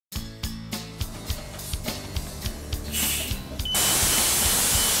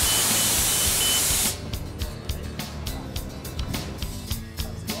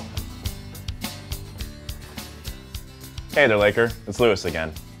Hey there, Laker. It's Lewis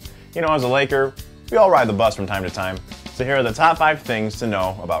again. You know, as a Laker, we all ride the bus from time to time, so here are the top 5 things to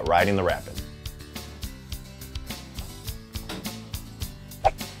know about riding the Rapid.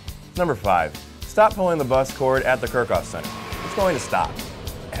 Number 5. Stop pulling the bus cord at the Kirchhoff Center. It's going to stop.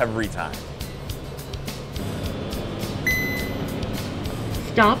 Every time.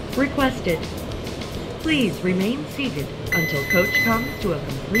 Stop requested. Please remain seated until coach comes to a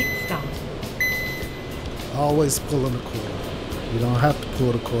complete stop. Always pulling the cord. You don't have to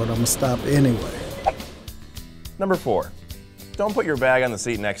pull the cord, I'm gonna stop anyway. Number 4. Don't put your bag on the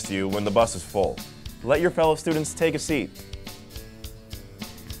seat next to you when the bus is full. Let your fellow students take a seat.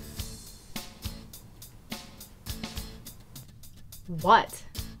 What?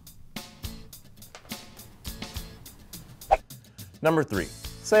 Number 3.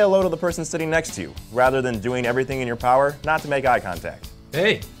 Say hello to the person sitting next to you, rather than doing everything in your power not to make eye contact.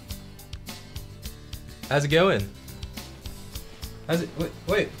 Hey! How's it going?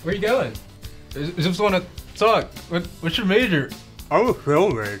 Wait, where are you going? I just want to talk. What's your major? I'm a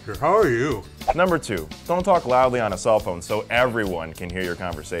filmmaker. How are you? Number 2. Don't talk loudly on a cell phone so everyone can hear your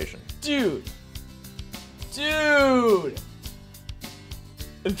conversation. Dude!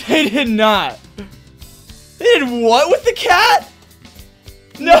 They did not! They did what with the cat?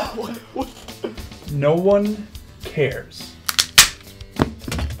 No! No one cares.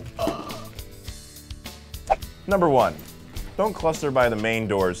 Number 1. Don't cluster by the main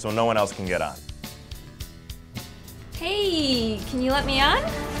doors so no one else can get on. Hey, can you let me on?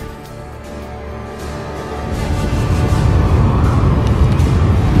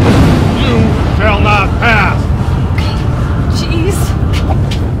 You shall not pass! Jeez.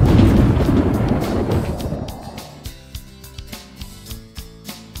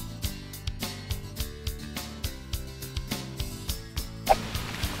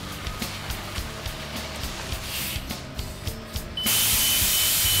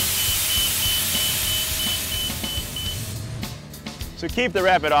 So keep the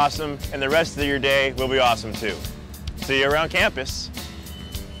Rapid awesome, and the rest of your day will be awesome too. See you around campus.